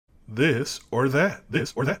this or that,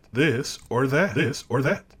 this or that, this or that, this or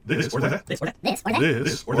that, this or that, this or that, this or that,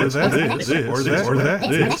 this or that, this or that, or that,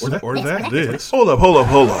 this or that, this. Hold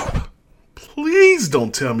up. Please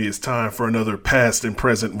don't tell me it's time for another past and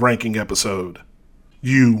present ranking episode.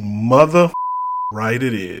 You mother right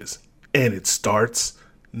it is. And it starts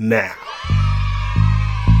now.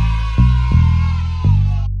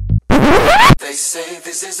 They say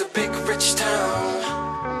this is a big rich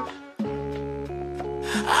town.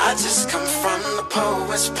 I just come from the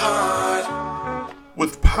poet's part.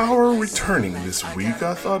 With Power returning this week,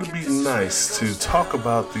 I thought it'd be nice to talk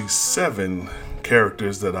about the 7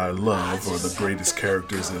 characters that I love, or the greatest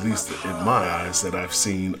characters, at least in my eyes, that I've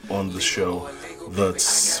seen on the show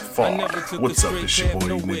thus far. What's up, it's your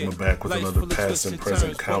boy Enigma back with another past and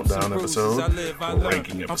present countdown episode, or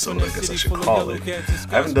ranking episode, I guess I should call it.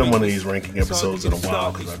 I haven't done one of these ranking episodes in a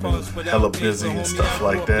while because I've been hella busy and stuff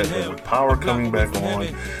like that, but with Power coming back on,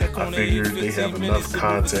 I figured they have enough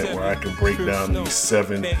content where I can break down these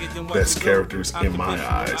 7 best characters in my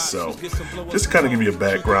eyes. So, just to kind of give you a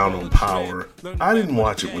background on Power, I didn't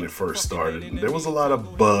watch it when it first started. There was a lot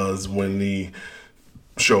of buzz when the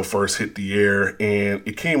show first hit the air, and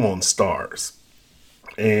it came on Starz.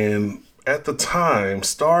 And at the time,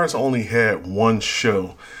 Starz only had one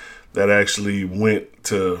show that actually went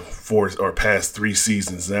to 4 or past 3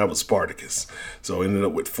 seasons, and that was Spartacus. So it ended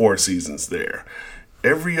up with 4 seasons there.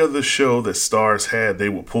 Every other show that Starz had, they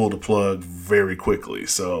would pull the plug very quickly.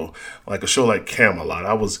 So, like a show like Camelot,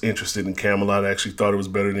 I was interested in Camelot. I actually thought it was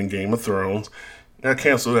better than Game of Thrones. Got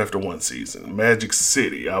canceled after 1 season. Magic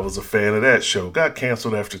City, I was a fan of that show. Got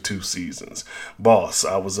canceled after 2 seasons. Boss,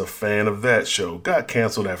 I was a fan of that show. Got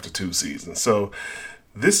canceled after 2 seasons. So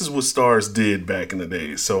this is what Starz did back in the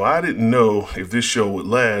day. So I didn't know if this show would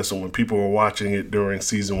last. And when people were watching it during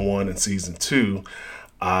season 1 and season 2,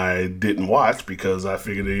 I didn't watch because I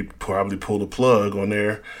figured they'd probably pull the plug on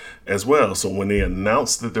there as well. So when they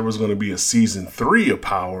announced that there was going to be a season 3 of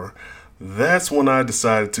Power, that's when I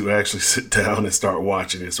decided to actually sit down and start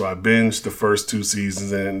watching it. So I binged the first 2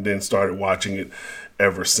 seasons and then started watching it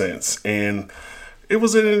ever since. And it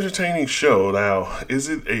was an entertaining show. Now, is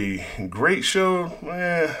it a great show?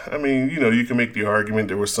 I mean, you can make the argument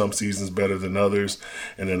there were some seasons better than others.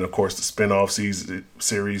 And then, of course, the spinoff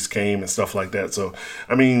series came and stuff like that. So,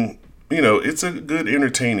 I mean, it's a good,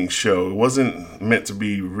 entertaining show. It wasn't meant to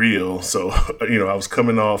be real. So, I was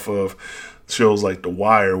coming off of shows like The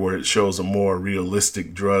Wire, where it shows a more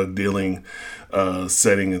realistic drug dealing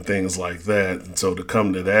setting and things like that. And so to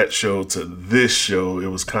come to that show to this show, it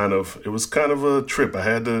was kind of a trip. I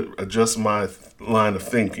had to adjust my line of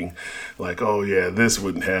thinking, like, oh yeah, this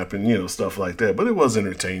wouldn't happen, stuff like that. But it was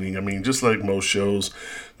entertaining. I mean, just like most shows,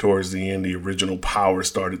 towards the end, the original Power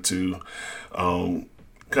started to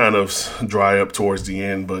kind of dry up towards the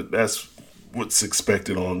end, but that's what's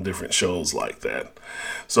expected on different shows like that.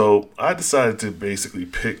 So I decided to basically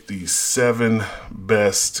pick the 7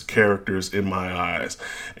 best characters in my eyes.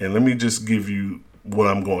 And let me just give you what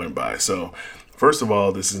I'm going by. So first of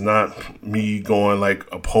all, this is not me going like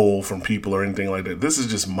a poll from people or anything like that. This is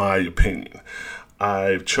just my opinion.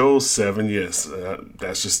 I chose 7. Yes,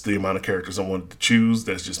 that's just the amount of characters I wanted to choose.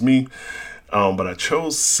 That's just me. But I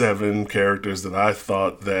chose 7 characters that I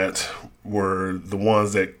thought that were the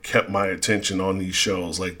ones that kept my attention on these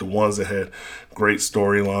shows, like the ones that had great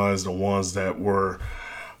storylines, the ones that were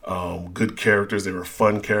good characters, they were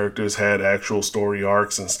fun characters, had actual story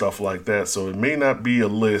arcs and stuff like that. So it may not be a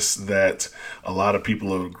list that a lot of people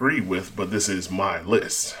will agree with, but this is my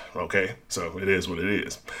list, okay? So it is what it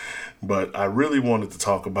is. But I really wanted to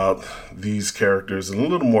talk about these characters in a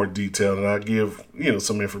little more detail, and I give,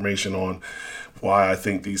 some information on why I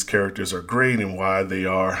think these characters are great and why they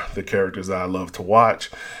are the characters that I love to watch.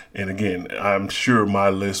 And again, I'm sure my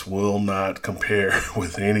list will not compare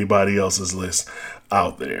with anybody else's list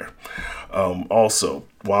out there. Also,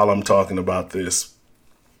 while I'm talking about this,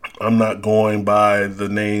 I'm not going by the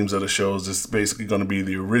names of the shows. It's basically going to be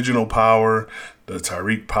the original Power, the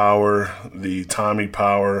Tariq Power, the Tommy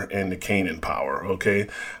Power, and the Kanan Power, okay?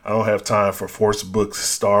 I don't have time for Force Books,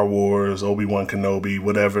 Star Wars, Obi-Wan Kenobi,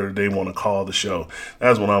 whatever they want to call the show.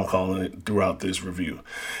 That's what I'm calling it throughout this review.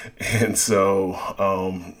 And so,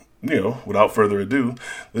 without further ado,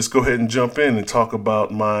 let's go ahead and jump in and talk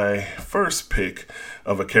about my first pick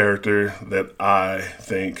of a character that I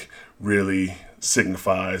think really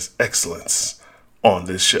signifies excellence on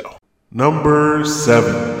this show. Number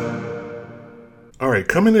 7. All right,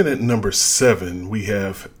 coming in at number 7, we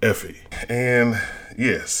have Effie. And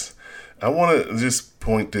yes, I want to just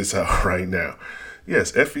point this out right now.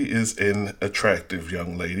 Yes, Effie is an attractive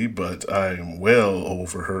young lady, but I am well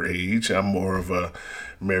over her age. I'm more of a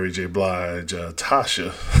Mary J. Blige,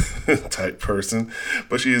 Tasha type person,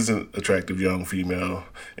 but she is an attractive young female,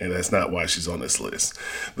 and that's not why she's on this list.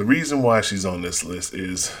 The reason why she's on this list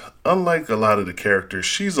is, unlike a lot of the characters,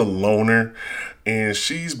 she's a loner, and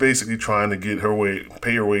she's basically trying to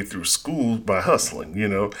pay her way through school by hustling,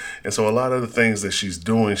 and so a lot of the things that she's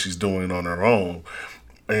doing on her own.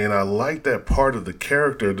 And I like that part of the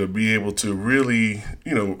character to be able to really,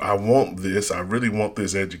 I really want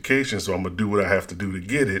this education, so I'm going to do what I have to do to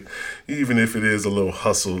get it, even if it is a little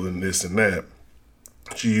hustle and this and that.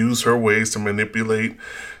 She used her ways to manipulate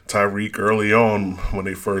Tariq early on when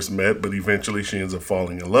they first met, but eventually she ends up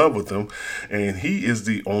falling in love with him, and he is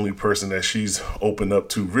the only person that she's opened up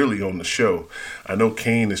to really on the show. I know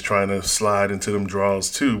Kane is trying to slide into them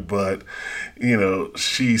draws too, but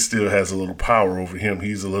she still has a little power over him.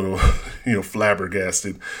 He's a little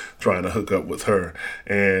flabbergasted trying to hook up with her,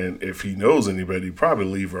 and if he knows anybody, he'd probably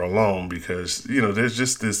leave her alone, because there's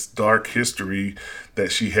just this dark history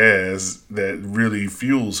that she has that really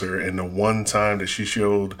fuels her, and the one time that she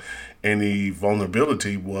showed any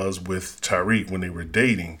vulnerability was with Tariq when they were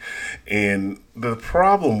dating. And the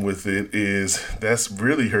problem with it is that's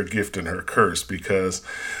really her gift and her curse, because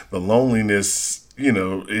the loneliness,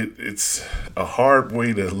 it's a hard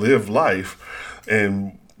way to live life.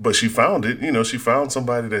 But she found it, she found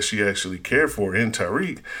somebody that she actually cared for in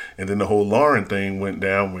Tariq. And then the whole Lauren thing went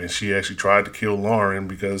down when she actually tried to kill Lauren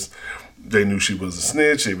because they knew she was a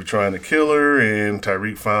snitch. They were trying to kill her, and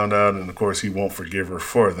Tariq found out, and of course he won't forgive her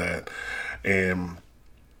for that. And,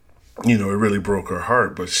 it really broke her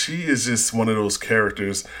heart. But she is just one of those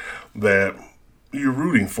characters that you're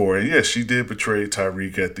rooting for. And yes, she did betray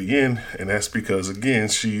Tariq at the end, and that's because, again,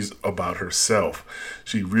 she's about herself.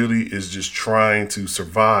 She really is just trying to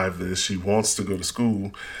survive this. She wants to go to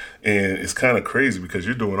school, and it's kind of crazy because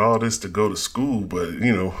you're doing all this to go to school, but,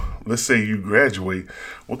 let's say you graduate,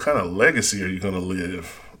 what kind of legacy are you going to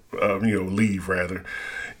leave rather?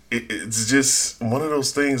 It's just one of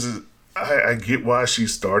those things. I get why she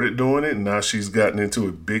started doing it, and now she's gotten into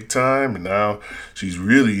it big time, and now she's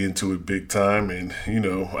really into it big time. And,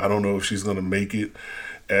 I don't know if she's going to make it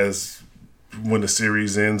as when the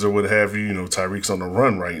series ends or what have you. Tariq's on the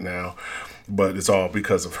run right now, but it's all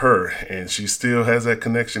because of her. And she still has that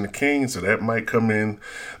connection to Kane, so that might come in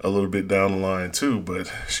a little bit down the line too.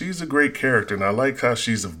 But she's a great character, and I like how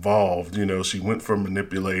she's evolved. She went from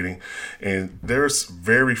manipulating, and there's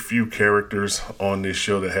very few characters on this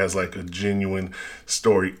show that has like a genuine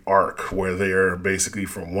story arc where they're basically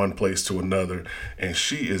from one place to another. And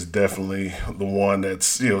she is definitely the one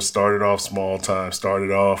that's, started off small time,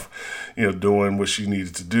 started off, doing what she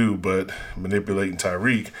needed to do, but manipulating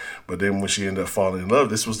Tariq. But then when she ended up falling in love,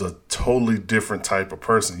 this was a totally different type of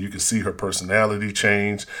person. You could see her personality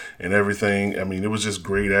change and everything. I mean, it was just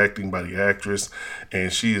great acting by the actress,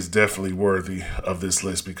 and she is definitely worthy of this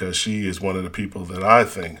list because she is one of the people that I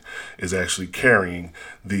think is actually carrying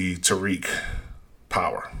the Tariq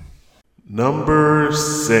power. Number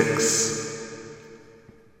 6.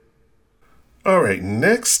 All right,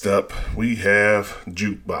 next up we have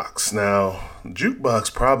Jukebox. Now,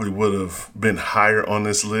 Jukebox probably would have been higher on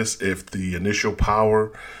this list if the initial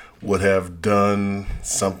Power would have done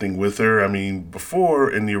something with her. I mean,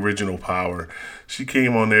 before in the original Power, she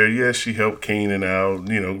came on there. Yes, she helped Kanan out,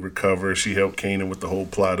 recover. She helped Kanan with the whole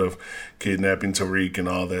plot of kidnapping Tariq and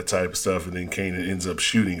all that type of stuff. And then Kanan ends up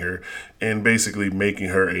shooting her and basically making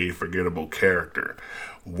her a forgettable character.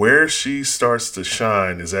 Where she starts to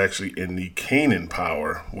shine is actually in the Kanan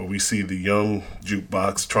Power, where we see the young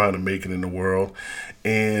Jukebox trying to make it in the world.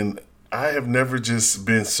 And I have never just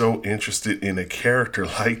been so interested in a character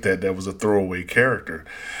like that was a throwaway character.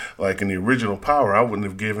 Like in the original Power, I wouldn't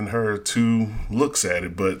have given her 2 looks at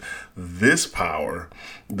it. But this Power,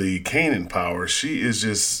 the Kanan Power, she is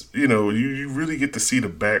just, you really get to see the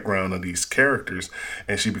background of these characters,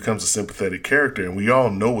 and she becomes a sympathetic character. And we all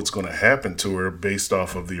know what's going to happen to her based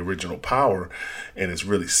off of the original Power. And it's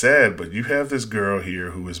really sad, but you have this girl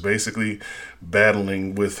here who is basically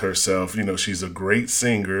battling with herself. She's a great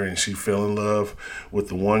singer, and she fell in love with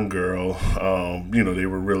the one girl. They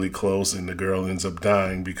were really close, and the girl ends up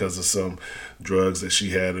dying because of some drugs that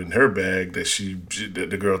she had in her bag that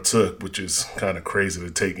the girl took, which is kind of crazy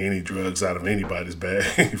to take any drugs out of anybody's bag,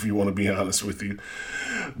 if you want to be honest with you.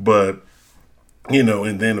 But,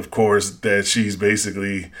 and then, of course, that she's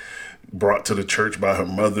basically brought to the church by her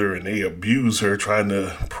mother, and they abuse her trying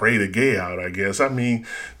to pray the gay out, I guess. I mean,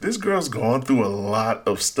 this girl's gone through a lot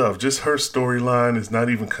of stuff. Just her storyline is not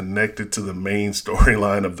even connected to the main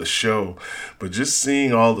storyline of the show, but just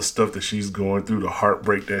seeing all the stuff that she's going through, the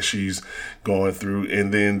heartbreak that she's going through,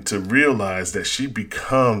 and then to realize that she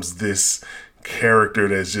becomes this character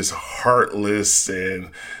that's just heartless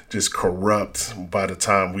and just corrupt by the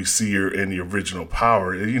time we see her in the original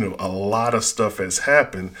Power. You know, a lot of stuff has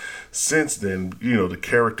happened since then. You know, the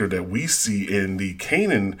character that we see in the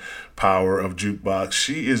Kanan Power of Jukebox,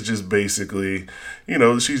 she is just basically, you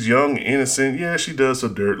know, she's young, innocent. Yeah, she does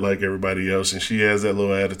some dirt like everybody else, and she has that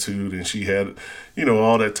little attitude, and she had, you know,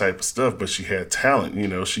 all that type of stuff, but she had talent. You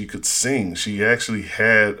know, she could sing. She actually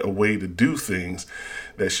had a way to do things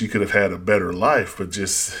that she could have had a better life, but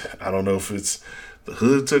just, I don't know if it's the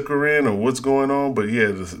hood took her in or what's going on, but yeah,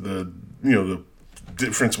 the you know, the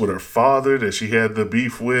difference with her father that she had the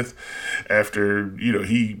beef with after, you know,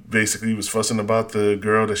 he basically was fussing about the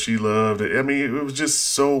girl that she loved. I mean, it was just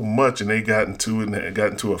so much, and they got into it and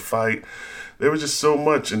got into a fight. There was just so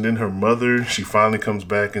much. And then her mother, she finally comes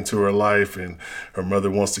back into her life, and her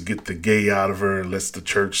mother wants to get the gay out of her and lets the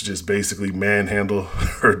church just basically manhandle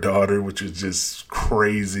her daughter, which is just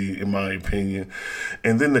crazy in my opinion.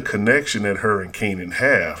 And then the connection that her and Kanan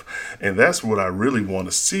have. And that's what I really want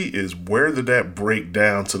to see, is where did that break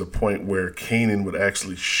down to the point where Kanan would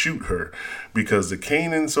actually shoot her? Because the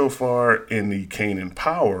Kanan so far in the Kanan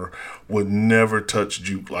Power would never touch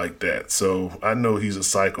Juke like that. So I know he's a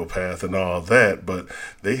psychopath and all that, but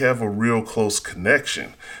they have a real close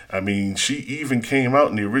connection. I mean, she even came out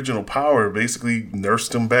in the original Power, basically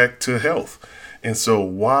nursed him back to health. And so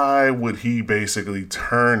why would he basically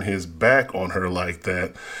turn his back on her like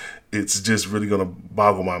that? It's just really going to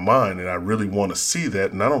boggle my mind, and I really want to see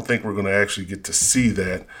that. And I don't think we're going to actually get to see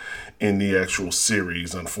that in the actual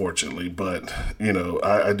series, unfortunately. But, you know,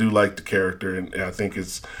 I do like the character, and I think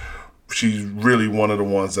she's really one of the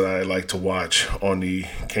ones that I like to watch on the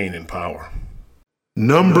Kanan Power.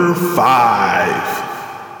 Number 5.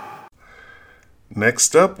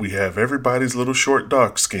 Next up, we have everybody's little short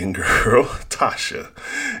dark-skinned girl, Tasha.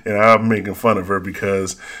 And I'm making fun of her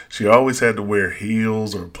because she always had to wear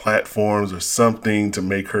heels or platforms or something to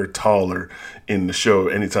make her taller in the show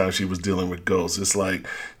anytime she was dealing with ghosts. It's like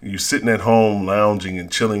you sitting at home, lounging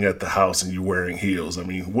and chilling at the house, and you're wearing heels. I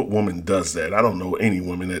mean, what woman does that? I don't know any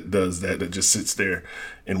woman that does that just sits there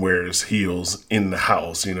and wears heels in the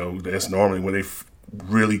house. You know, that's normally when they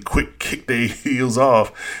really quick kick their heels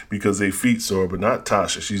off because their feet sore, but not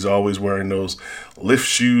Tasha. She's always wearing those lift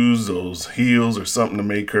shoes, those heels, or something to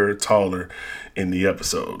make her taller in the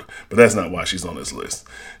episode. But that's not why she's on this list.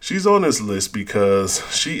 She's on this list because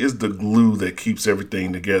she is the glue that keeps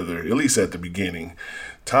everything together, at least at the beginning.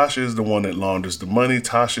 Tasha is the one that launders the money.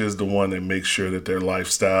 Tasha is the one that makes sure that their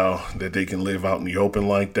lifestyle that they can live out in the open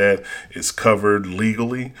like that is covered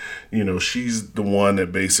legally. You know, she's the one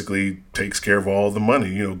that basically takes care of all the money.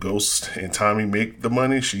 You know, Ghost and Tommy make the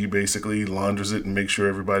money. She basically launders it and makes sure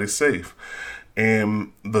everybody's safe.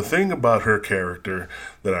 And the thing about her character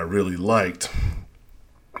that I really liked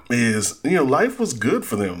is, you know, life was good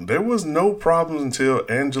for them. There was no problems until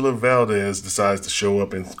Angela Valdez decides to show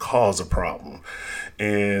up and cause a problem.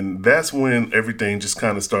 And that's when everything just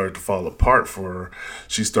kind of started to fall apart for her.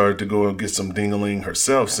 She started to go and get some ding-a-ling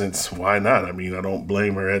herself, since why not? I mean, I don't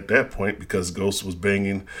blame her at that point because Ghost was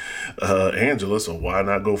banging Angela, so why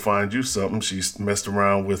not go find you something? She messed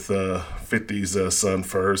around with 50's son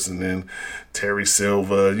first, and then Terry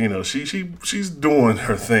Silva. You know, she's doing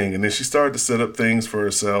her thing, and then she started to set up things for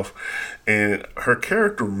herself, and her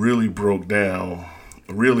character really broke down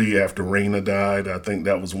really after Raina died. I think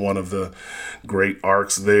that was one of the great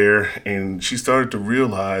arcs there, and she started to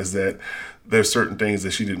realize that there's certain things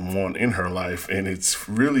that she didn't want in her life. And it's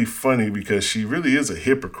really funny because she really is a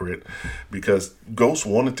hypocrite, because Ghost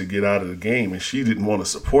wanted to get out of the game and she didn't want to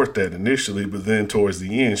support that initially, but then towards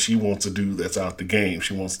the end she wants a dude that's out the game.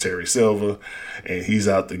 She wants Terry Silva and he's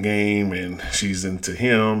out the game and she's into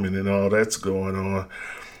him, and then all that's going on.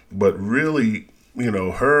 But really, you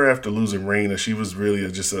know, her after losing Raina, she was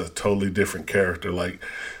really just a totally different character. Like,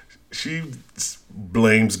 she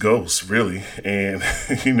blames Ghost, really. And,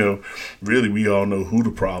 you know, really we all know who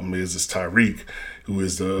the problem is. It's Tariq, who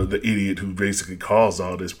is the idiot who basically caused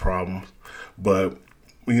all this problem. But,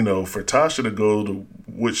 you know, for Tasha to go to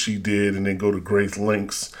what she did and then go to great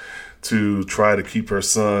lengths to try to keep her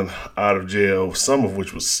son out of jail, some of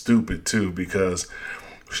which was stupid too, because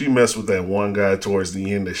she messed with that one guy towards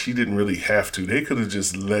the end that she didn't really have to. They could have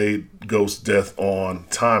just laid Ghost's death on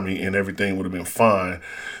Tommy and everything would have been fine.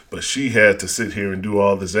 But she had to sit here and do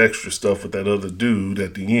all this extra stuff with that other dude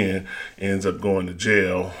at the end, ends up going to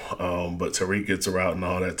jail. But Tariq gets her out and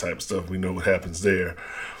all that type of stuff. We know what happens there.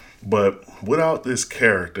 But without this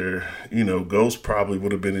character, Ghost probably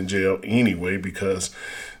would have been in jail anyway because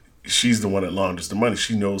she's the one that launders the money.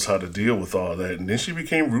 She knows how to deal with all that. And then she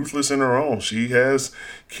became ruthless in her own. She has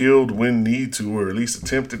killed when need to, or at least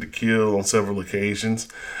attempted to kill on several occasions.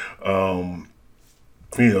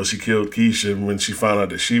 She killed Keisha when she found out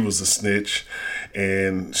that she was a snitch.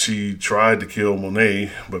 And she tried to kill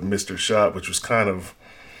Monet, but missed her shot, which was kind of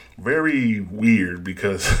very weird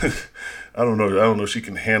because I don't know if she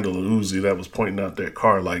can handle a Uzi that was pointing out that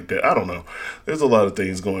car like that. I don't know. There's a lot of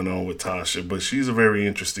things going on with Tasha, but she's a very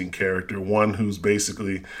interesting character. One who's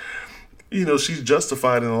basically, she's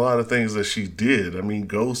justified in a lot of things that she did. I mean,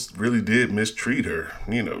 Ghost really did mistreat her.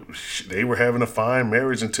 They were having a fine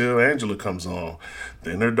marriage until Angela comes on.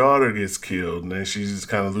 Then her daughter gets killed, and then she's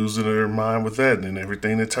kind of losing her mind with that, and then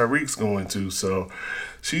everything that Tariq's going to. So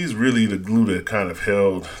she's really the glue that kind of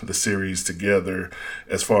held the series together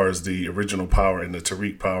as far as the original Power and the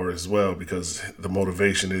Tariq Power as well, because the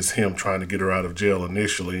motivation is him trying to get her out of jail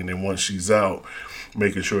initially, and then once she's out,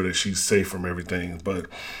 making sure that she's safe from everything. But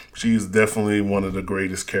she's definitely one of the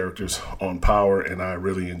greatest characters on Power, and I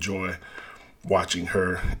really enjoy watching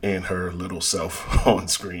her and her little self on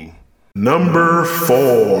screen. Number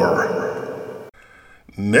 4.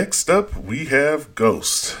 Next up, we have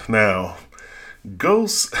Ghost. Now,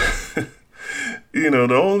 Ghost, the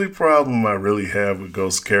only problem I really have with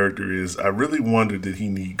Ghost's character is I really wonder did he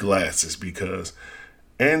need glasses, because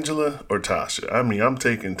Angela or Tasha? I mean, I'm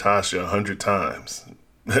taking Tasha 100 times.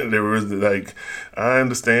 There was I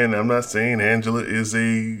understand, I'm not saying Angela is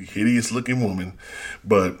a hideous looking woman,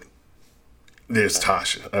 but there's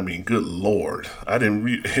Tasha. I mean, good Lord.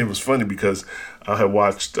 It was funny because I had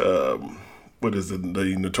watched, the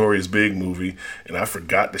Notorious Big movie, and I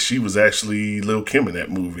forgot that she was actually Lil' Kim in that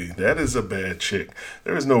movie. That is a bad chick.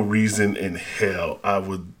 There is no reason in hell I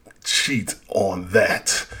would cheat on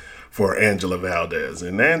that for Angela Valdez.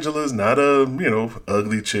 And Angela's not a,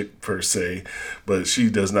 ugly chick per se, but she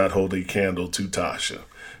does not hold a candle to Tasha.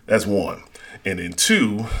 That's one. And then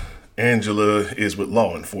two, Angela is with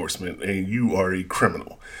law enforcement, and you are a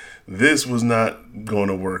criminal. This was not going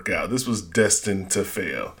to work out. This was destined to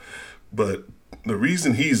fail. But the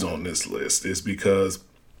reason he's on this list is because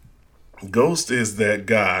Ghost is that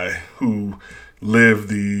guy who lived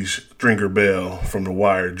the Stringer Bell from The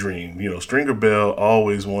Wire dream. Stringer Bell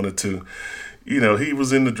always wanted to, he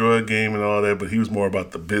was in the drug game and all that, but he was more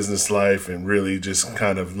about the business life and really just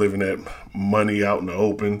kind of living that money out in the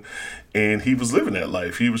open. And he was living that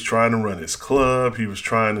life. He was trying to run his club. He was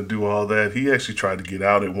trying to do all that. He actually tried to get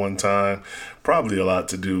out at one time, probably a lot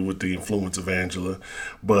to do with the influence of Angela.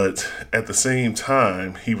 But at the same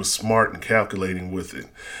time, he was smart and calculating with it.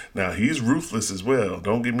 Now, he's ruthless as well.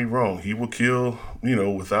 Don't get me wrong. He will kill,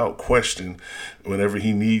 without question whenever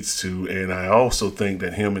he needs to. And I also think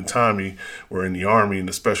that him and Tommy were in the Army and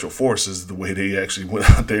the Special Forces, the way they actually went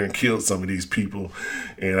out there and killed some of these people.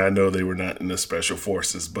 And I know they were not in the Special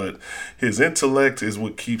Forces, but his intellect is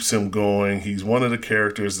what keeps him going. He's one of the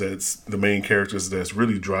characters that's the main characters that's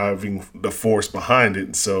really driving the force behind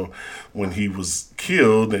it. So when he was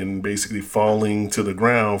killed and basically falling to the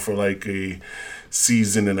ground for like a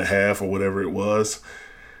season and a half or whatever it was,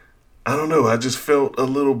 I don't know. I just felt a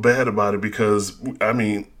little bad about it because,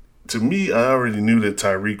 to me, I already knew that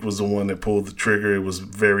Tariq was the one that pulled the trigger. It was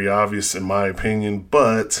very obvious in my opinion,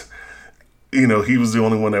 but he was the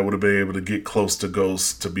only one that would have been able to get close to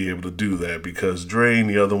Ghost to be able to do that, because Dre and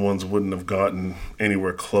the other ones wouldn't have gotten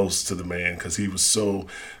anywhere close to the man because he was so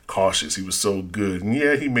cautious. He was so good. And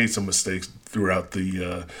yeah, he made some mistakes throughout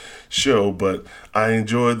the show, but I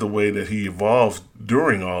enjoyed the way that he evolved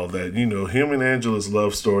during all that. Him and Angela's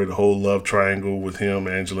love story, the whole love triangle with him,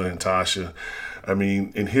 Angela, and Tasha.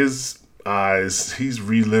 In his eyes, he's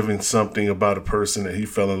reliving something about a person that he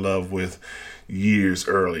fell in love with years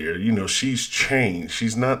earlier. She's changed.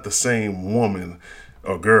 She's not the same woman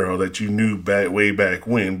or girl that you knew way back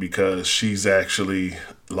when, because she's actually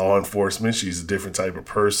law enforcement. She's a different type of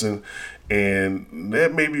person. And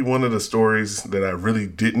that may be one of the stories that I really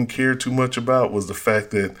didn't care too much about, was the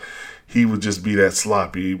fact that he would just be that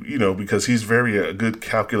sloppy, because he's a good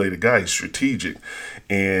calculated guy. He's strategic.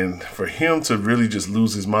 And for him to really just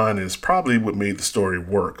lose his mind is probably what made the story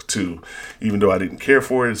work too. Even though I didn't care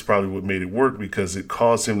for it, it's probably what made it work because it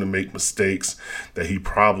caused him to make mistakes that he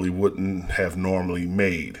probably wouldn't have normally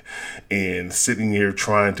made. And sitting here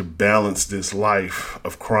trying to balance this life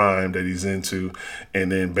of crime that he's into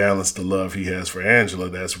and then balance the love he has for Angela,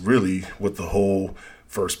 that's really what the whole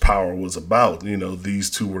First Power was about. These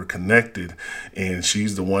two were connected, and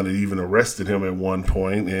she's the one that even arrested him at one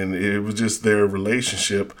point, and it was just their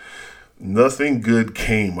relationship. Nothing good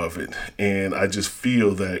came of it, and I just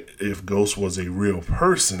feel that if Ghost was a real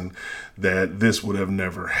person, that this would have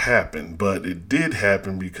never happened. But it did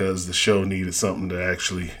happen because the show needed something to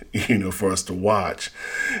actually, for us to watch.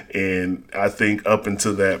 And I think up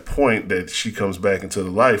until that point that she comes back into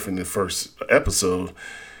the life in the first episode,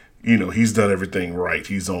 he's done everything right.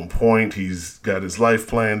 He's on point. He's got his life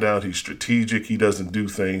planned out. He's strategic. He doesn't do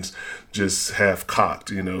things just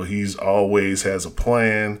half-cocked. He's always has a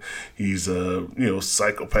plan. He's a,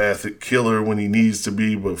 psychopathic killer when he needs to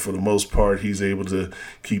be, but for the most part, he's able to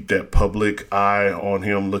keep that public eye on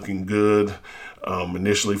him looking good,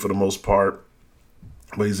 initially for the most part.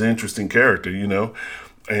 But he's an interesting character,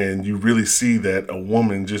 and you really see that a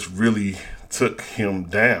woman just really took him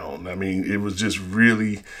down. I mean, it was just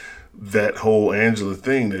really that whole Angela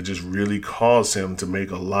thing that just really caused him to make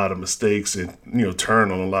a lot of mistakes and,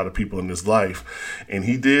 turn on a lot of people in his life. And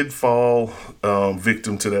he did fall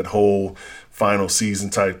victim to that whole final season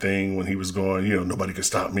type thing when he was going, nobody can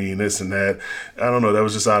stop me and this and that. I don't know. That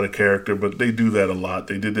was just out of character, but they do that a lot.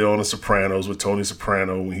 They did it on The Sopranos with Tony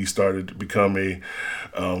Soprano when he started to become a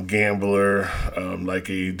gambler, like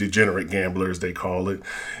a degenerate gambler, as they call it,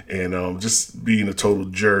 and just being a total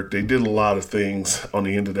jerk. They did a lot of things on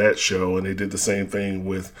the end of that show, and they did the same thing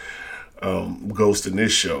with Ghost in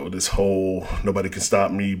this show. This whole nobody can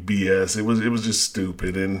stop me BS. It was just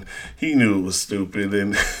stupid, and he knew it was stupid,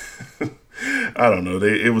 and I don't know.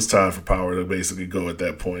 It was time for Power to basically go at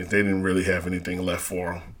that point. They didn't really have anything left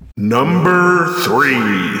for him. Number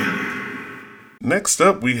 3. Next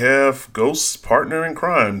up, we have Ghost's partner in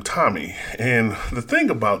crime, Tommy. And the thing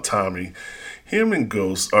about Tommy, him and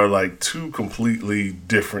Ghost are like two completely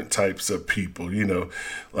different types of people.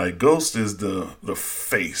 Like Ghost is the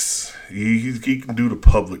face. He can do the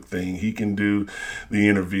public thing. He can do the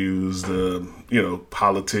interviews, the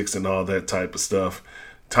politics and all that type of stuff.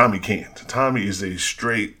 Tommy can't. Tommy is a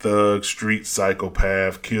straight thug, street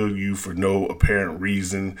psychopath, kill you for no apparent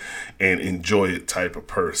reason and enjoy it type of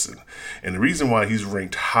person. And the reason why he's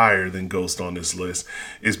ranked higher than Ghost on this list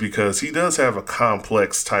is because he does have a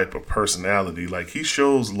complex type of personality. Like, he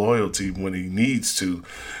shows loyalty when he needs to,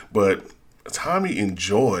 but Tommy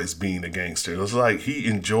enjoys being a gangster. It's like he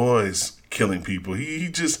enjoys killing people. He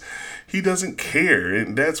doesn't care,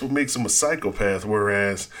 and that's what makes him a psychopath,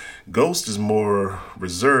 whereas Ghost is more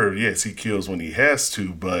reserved. Yes, he kills when he has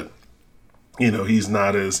to, but he's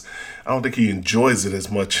not as, I don't think he enjoys it as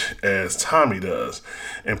much as Tommy does.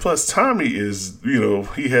 And plus, Tommy is,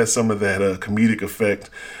 he has some of that comedic effect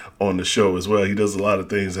on the show as well. He does a lot of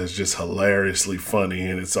things that's just hilariously funny,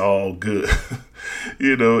 and it's all good.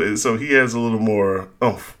 And so he has a little more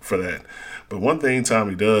oomph for that. But one thing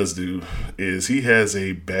Tommy does do is he has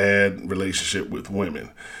a bad relationship with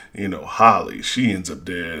women. Holly, she ends up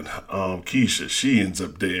dead. Keisha, she ends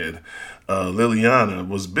up dead. Liliana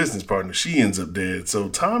was business partner. She ends up dead. So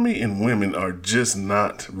Tommy and women are just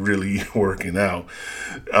not really working out.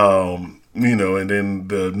 And then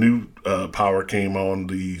the new Power came on.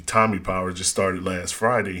 The Tommy Power just started last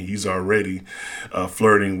Friday. He's already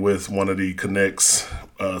flirting with one of the Connect's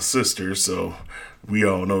sisters. So we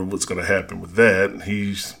all know what's going to happen with that.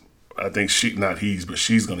 She's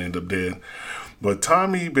going to end up dead. But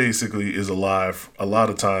Tommy basically is alive a lot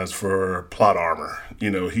of times for plot armor.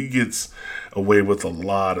 He gets away with a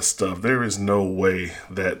lot of stuff. There is no way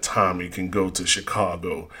that Tommy can go to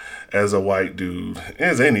Chicago as a white dude,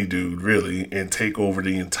 as any dude really, and take over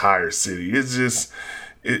the entire city. It's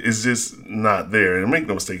just not there. And make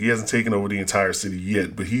no mistake, he hasn't taken over the entire city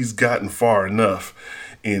yet, but he's gotten far enough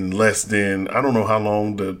in less than, I don't know how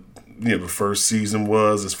long the first season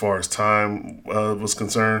was as far as time was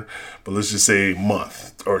concerned, but let's just say a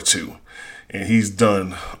month or two. And he's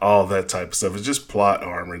done all that type of stuff. It's just plot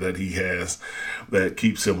armor that he has that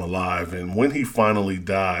keeps him alive. And when he finally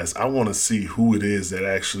dies, I want to see who it is that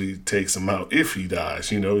actually takes him out. If he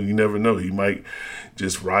dies, you never know. He might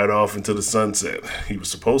just ride off into the sunset. He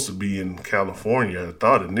was supposed to be in California, I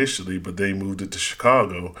thought initially, but they moved it to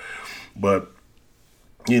Chicago. But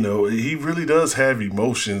he really does have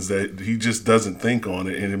emotions that he just doesn't think on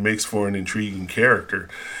it, and it makes for an intriguing character,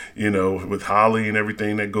 with Holly and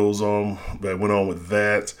everything that went on with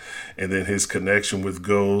that, and then his connection with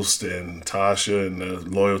Ghost and Tasha and the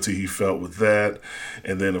loyalty he felt with that,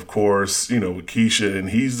 and then of course, with Keisha,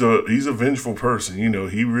 and he's a vengeful person,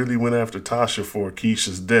 he really went after Tasha for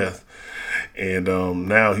Keisha's death. And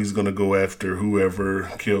now he's going to go after whoever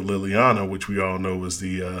killed Liliana, which we all know was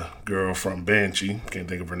the girl from Banshee. Can't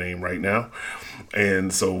think of her name right now.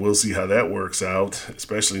 And so we'll see how that works out,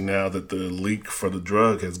 especially now that the leak for the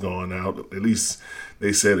drug has gone out. At least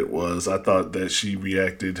they said it was. I thought that she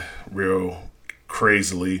reacted real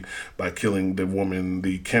crazily by killing the woman,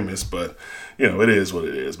 the chemist. But, it is what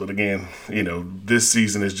it is. But again, this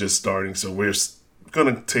season is just starting. So we're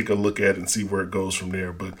going to take a look at it and see where it goes from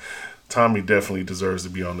there. But Tommy definitely deserves to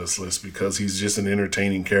be on this list because he's just an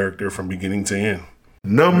entertaining character from beginning to end.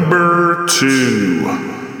 Number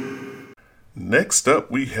 2. Next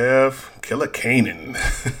up, we have Killer Kanan.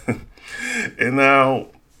 And now,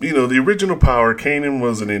 the original Power, Kanan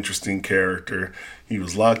was an interesting character. He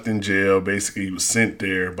was locked in jail. Basically, he was sent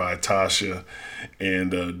there by Tasha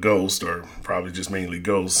and Ghost, or probably just mainly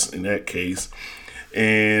Ghost in that case.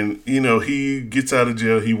 And, he gets out of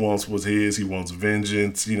jail. He wants what's his. He wants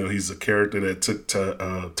vengeance. He's a character that took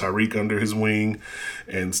Tariq under his wing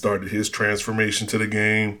and started his transformation to the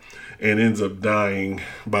game and ends up dying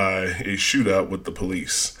by a shootout with the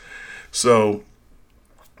police. So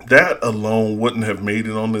that alone wouldn't have made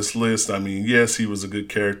it on this list. I mean, yes, he was a good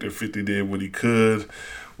character. 50 did what he could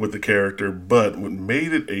with the character. But what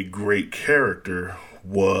made it a great character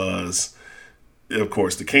was, of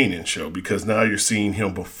course, the Kanan show, because now you're seeing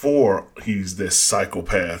him before he's this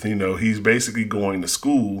psychopath. He's basically going to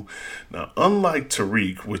school. Now, unlike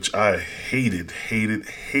Tariq, which I hated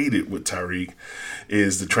with Tariq,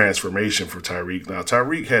 is the transformation for Tariq. Now,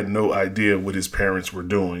 Tariq had no idea what his parents were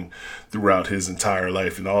doing throughout his entire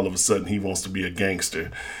life, and all of a sudden he wants to be a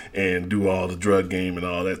gangster and do all the drug game and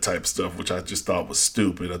all that type of stuff, which I just thought was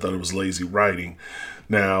stupid. I thought it was lazy writing.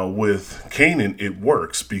 Now, with Kanan, it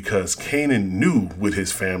works because Kanan knew what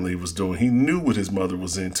his family was doing. He knew what his mother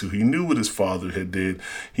was into. He knew what his father had did.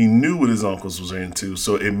 He knew what his uncles was into.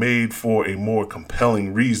 So it made for a more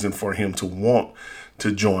compelling reason for him to want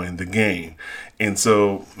to join the game. And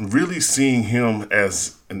so really seeing him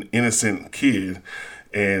as an innocent kid,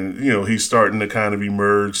 and, he's starting to kind of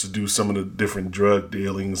emerge to do some of the different drug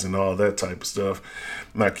dealings and all that type of stuff.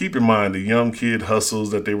 Now, keep in mind the young kid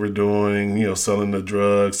hustles that they were doing, selling the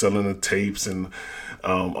drugs, selling the tapes, and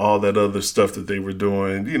all that other stuff that they were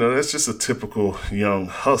doing. That's just a typical young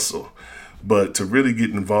hustle. But to really get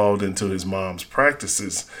involved into his mom's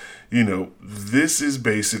practices, this is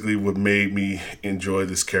basically what made me enjoy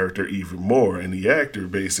this character even more. And the actor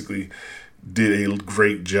basically did a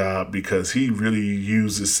great job because he really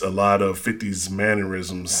uses a lot of 50s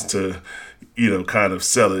mannerisms to, kind of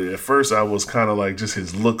sell it. At first, I was kind of like just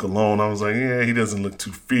his look alone. I was like, yeah, he doesn't look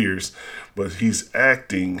too fierce, but he's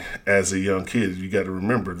acting as a young kid. You got to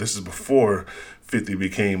remember, this is before 50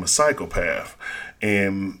 became a psychopath.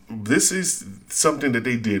 And this is something that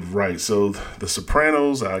they did right. So The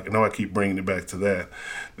Sopranos, I know I keep bringing it back to that.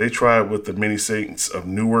 They tried with the Many Saints of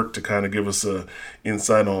Newark to kind of give us a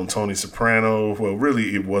insight on Tony Soprano. Well,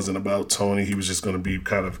 really, it wasn't about Tony. He was just going to be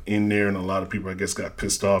kind of in there. And a lot of people, I guess, got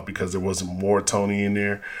pissed off because there wasn't more Tony in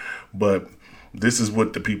there. But this is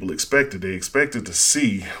what the people expected. They expected to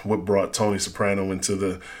see what brought Tony Soprano into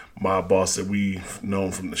the mob boss that we've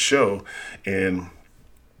known from the show. And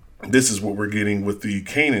this is what we're getting with the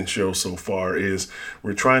Kanan show so far, is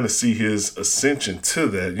we're trying to see his ascension to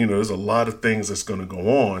that. There's a lot of things that's going to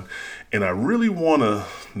go on. And I really want to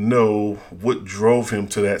know what drove him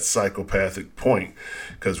to that psychopathic point.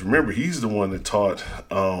 Because remember, he's the one that taught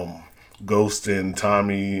Ghost and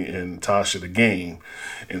Tommy and Tasha the game.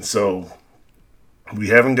 And so we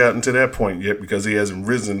haven't gotten to that point yet because he hasn't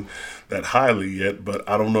risen that highly yet, but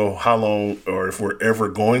I don't know how long or if we're ever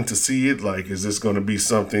going to see it. Like, is this going to be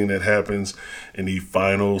something that happens in the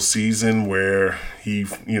final season where he,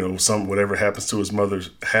 whatever happens to his mother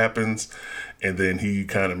happens, and then he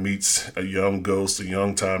kind of meets a young Ghost, a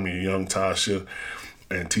young Tommy, a young Tasha,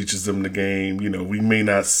 and teaches them the game. We may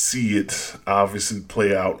not see it obviously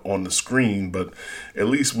play out on the screen, but at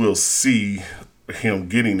least we'll see him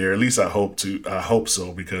getting there. At least I hope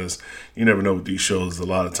so, because you never know with these shows. A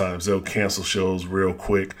lot of times they'll cancel shows real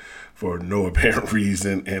quick for no apparent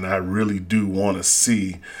reason, and I really do want to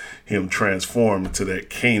see him transform into that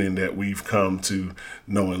Kanan that we've come to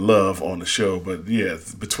know and love on the show. But yeah,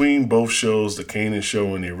 between both shows, the Kanan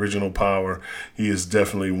show and the original Power, he is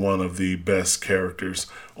definitely one of the best characters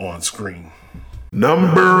on screen.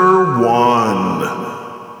 Number 1.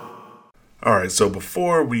 All right, so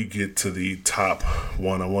before we get to the top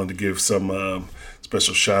one, I wanted to give some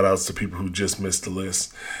special shout outs to people who just missed the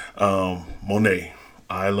list. Monet.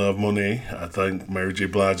 I love Monet. I think Mary J.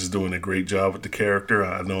 Blige is doing a great job with the character.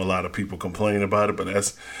 I know a lot of people complain about it, but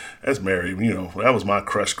that's Mary. You know, that was my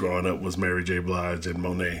crush growing up, was Mary J. Blige and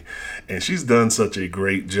Monet. And she's done such a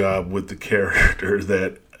great job with the character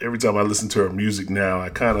that every time I listen to her music now, I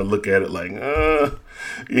kind of look at it like,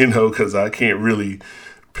 because I can't really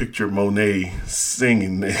picture Monet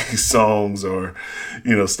singing these songs or,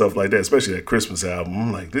 stuff like that, especially that Christmas album.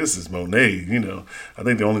 I'm like, this is Monet, I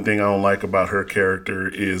think the only thing I don't like about her character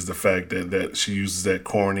is the fact that she uses that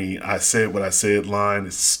corny, I said what I said line.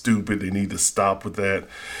 It's stupid. They need to stop with that.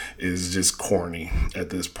 It's just corny at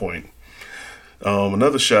this point.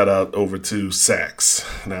 Another shout out over to Sax.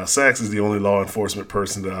 Now, Sax is the only law enforcement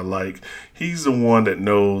person that I like. He's the one that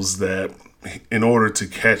knows that in order to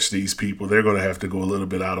catch these people, they're going to have to go a little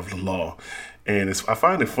bit out of the law. And I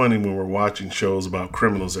find it funny when we're watching shows about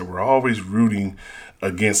criminals that we're always rooting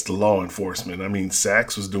against the law enforcement. I mean,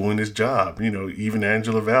 Sax was doing his job. Even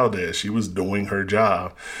Angela Valdez, she was doing her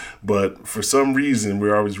job. But for some reason,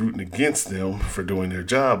 we're always rooting against them for doing their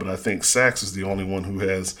job. But I think Sax is the only one who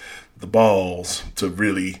has the balls to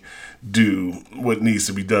really do what needs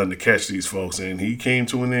to be done to catch these folks. And he came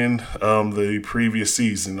to an end the previous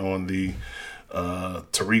season on the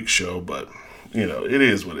Tariq show, but it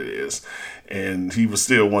is what it is. And he was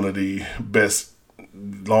still one of the best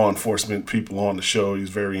law enforcement people on the show. He's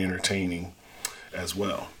very entertaining as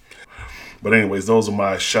well. But anyways, those are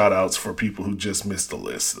my shout outs for people who just missed the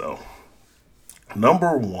list though.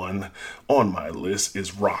 Number 1 on my list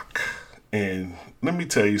is Rock. And let me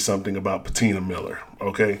tell you something about Patina Miller,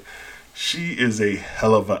 okay? She is a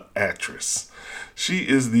hell of an actress. She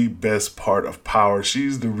is the best part of Power.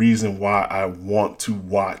 She's the reason why I want to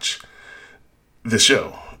watch the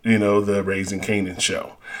show, the Raising Kanan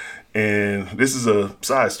show. And this is a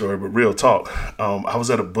side story, but real talk. I was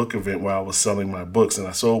at a book event where I was selling my books, and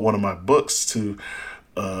I sold one of my books to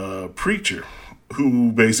a preacher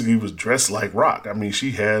who basically was dressed like Rock. I mean,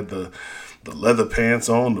 she had the leather pants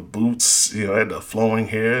on, the boots, had the flowing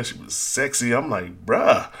hair. She was sexy. I'm like,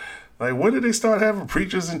 bruh. Like, when did they start having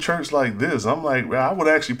preachers in church like this? I'm like, I would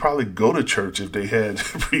actually probably go to church if they had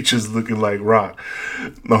preachers looking like Rock.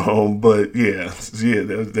 But that's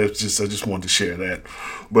just, I just wanted to share that.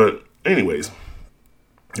 But anyways,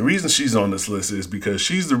 the reason she's on this list is because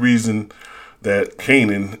she's the reason that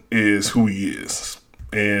Kanan is who he is.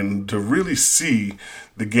 And to really see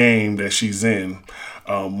the game that she's in,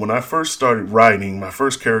 when I first started writing, my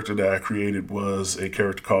first character that I created was a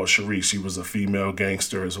character called Cherie. She was a female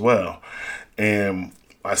gangster as well. And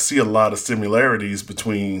I see a lot of similarities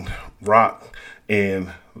between Rock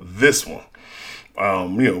and this one,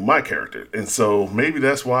 my character. And so maybe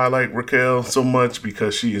that's why I like Raquel so much,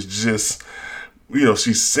 because she is just,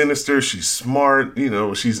 she's sinister, she's smart,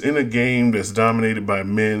 she's in a game that's dominated by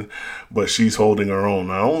men, but she's holding her own.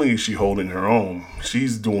 Not only is she holding her own,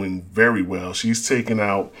 she's doing very well. She's taking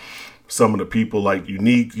out some of the people like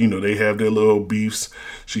Unique, they have their little beefs.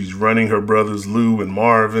 She's running her brothers Lou and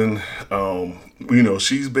Marvin.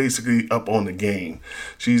 She's basically up on the game.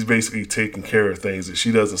 She's basically taking care of things, and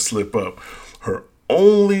she doesn't slip up. Her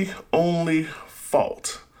only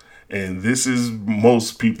fault, and this is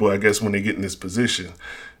most people, I guess, when they get in this position,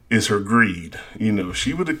 is her greed.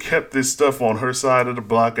 She would have kept this stuff on her side of the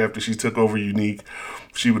block after she took over Unique.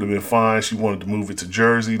 She would have been fine. She wanted to move it to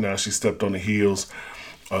Jersey. Now she stepped on the heels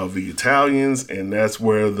of the Italians, and that's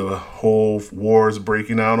where the whole war is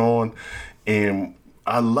breaking out on. And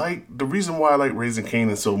the reason why I like Raising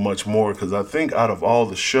Kanan so much more, because I think out of all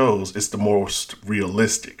the shows, it's the most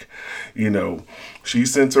realistic. She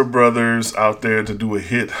sent her brothers out there to do a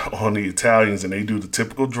hit on the Italians, and they do the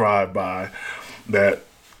typical drive-by that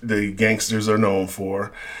the gangsters are known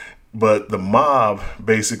for. But the mob,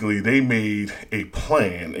 basically, they made a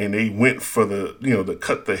plan, and they went for to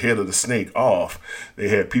cut the head of the snake off. They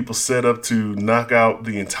had people set up to knock out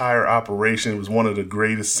the entire operation. It was one of the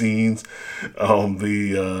greatest scenes.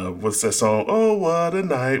 What's that song? Oh, What a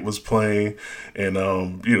Night was playing. And,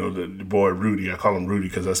 the boy Rudy, I call him Rudy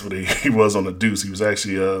because that's what he was on The Deuce. He was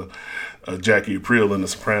actually Jackie Aprile in The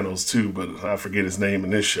Sopranos too, but I forget his name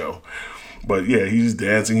in this show. But yeah, he's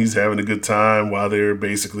dancing, he's having a good time while they're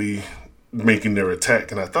basically making their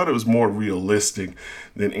attack. And I thought it was more realistic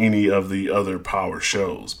than any of the other Power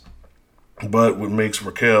shows. But what makes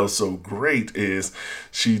Raquel so great is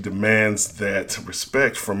she demands that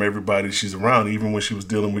respect from everybody she's around, even when she was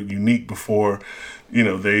dealing with Unique before,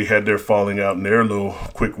 they had their falling out in their little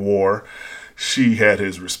quick war. she had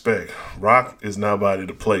his respect. Rock is nobody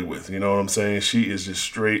to play with. You know what I'm saying? She is just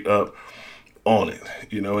straight up on it,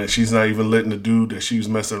 and she's not even letting the dude that she was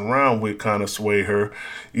messing around with kind of sway her.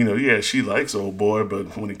 Yeah, she likes old boy,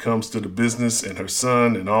 but when it comes to the business and her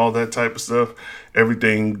son and all that type of stuff,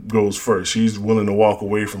 everything goes first. She's willing to walk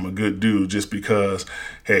away from a good dude just because,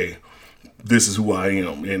 hey, this is who I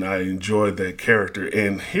am, and I enjoyed that character.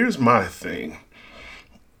 And here's my thing.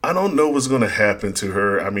 I don't know what's going to happen to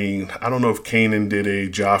her. I mean, I don't know if Kanan did a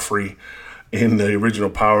Joffrey in the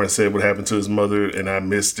original Power and said what happened to his mother, and I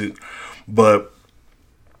missed it. But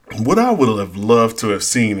what I would have loved to have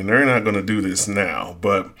seen, and they're not going to do this now,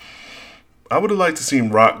 but I would have liked to see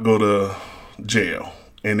Rock go to jail.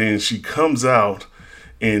 And then she comes out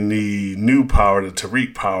in the new Power, the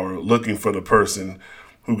Tariq Power, looking for the person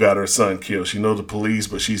who got her son killed. She knows the police,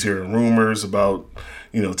 but she's hearing rumors about,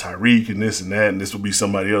 Tariq and this and that, and this will be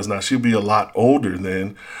somebody else. Now, she'll be a lot older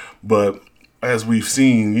then, but as we've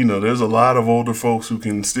seen, there's a lot of older folks who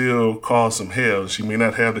can still cause some hell. She may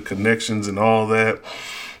not have the connections and all that.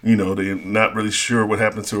 They're not really sure what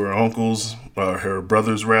happened to her uncles, or her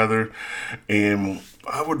brothers rather. And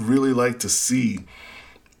I would really like to see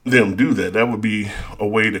them do that. That would be a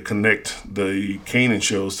way to connect the Kanan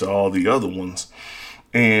shows to all the other ones.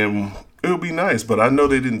 And it would be nice, but I know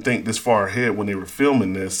they didn't think this far ahead when they were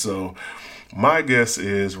filming this. So my guess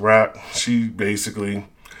is Rock, she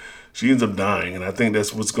ends up dying, and I think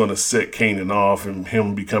that's what's going to set Kanan off and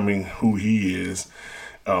him becoming who he is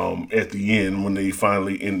at the end when they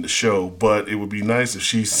finally end the show. But it would be nice if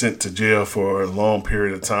she's sent to jail for a long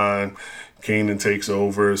period of time. Kanan takes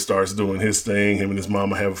over, starts doing his thing. Him and his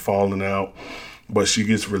mama have fallen out, but she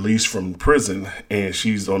gets released from prison, and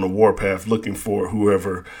she's on the warpath looking for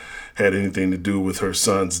whoever had anything to do with her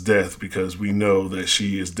son's death, because we know that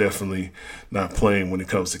she is definitely not playing when it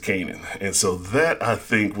comes to Kanan. And so that, I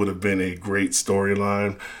think, would have been a great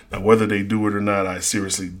storyline. Now, whether they do it or not, I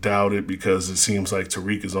seriously doubt it, because it seems like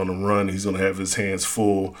Tariq is on the run. He's going to have his hands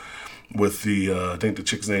full with the, I think the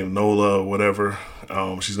chick's name Nola or whatever.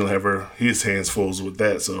 She's going to have his hands full with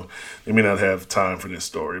that. So they may not have time for this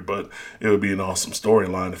story, but it would be an awesome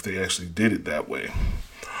storyline if they actually did it that way.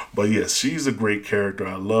 But yes, she's a great character.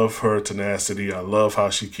 I love her tenacity. I love how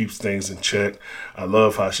she keeps things in check. I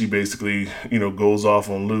love how she basically, goes off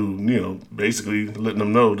on Lou, basically letting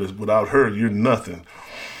them know that without her, you're nothing.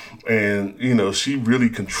 And, she really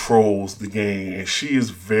controls the game, and she is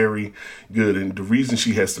very good. And the reason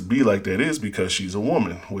she has to be like that is because she's a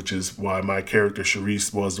woman, which is why my character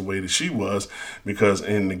Sharice was the way that she was, because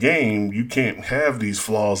in the game, you can't have these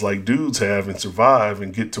flaws like dudes have and survive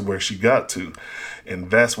and get to where she got to.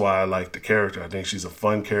 And that's why I like the character. I think she's a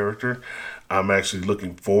fun character. I'm actually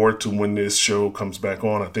looking forward to when this show comes back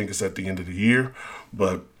on. I think it's at the end of the year,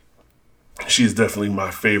 but she's definitely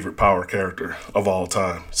my favorite Power character of all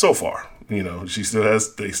time so far. They still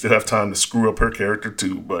have time to screw up her character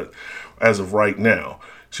too, but as of right now,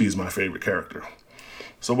 she's my favorite character.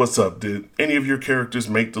 So what's up? Did any of your characters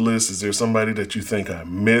make the list? Is there somebody that you think I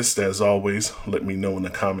missed? As always, let me know in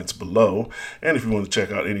the comments below. And if you want to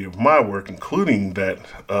check out any of my work, including that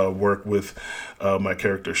work with my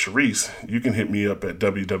character Sharice, you can hit me up at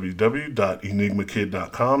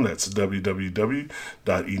www.enigmakid.com. That's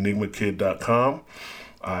www.enigmakid.com.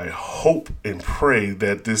 I hope and pray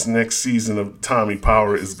that this next season of Tommy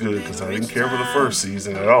Power is good, because I didn't care for the first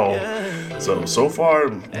season at all. So far,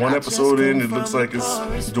 one episode in, it looks like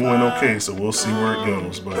it's doing okay, so we'll see where it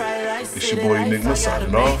goes. But it's your boy Enigma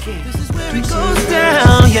signing off. Deuces.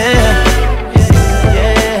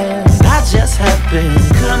 I just happened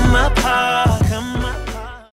to come apart.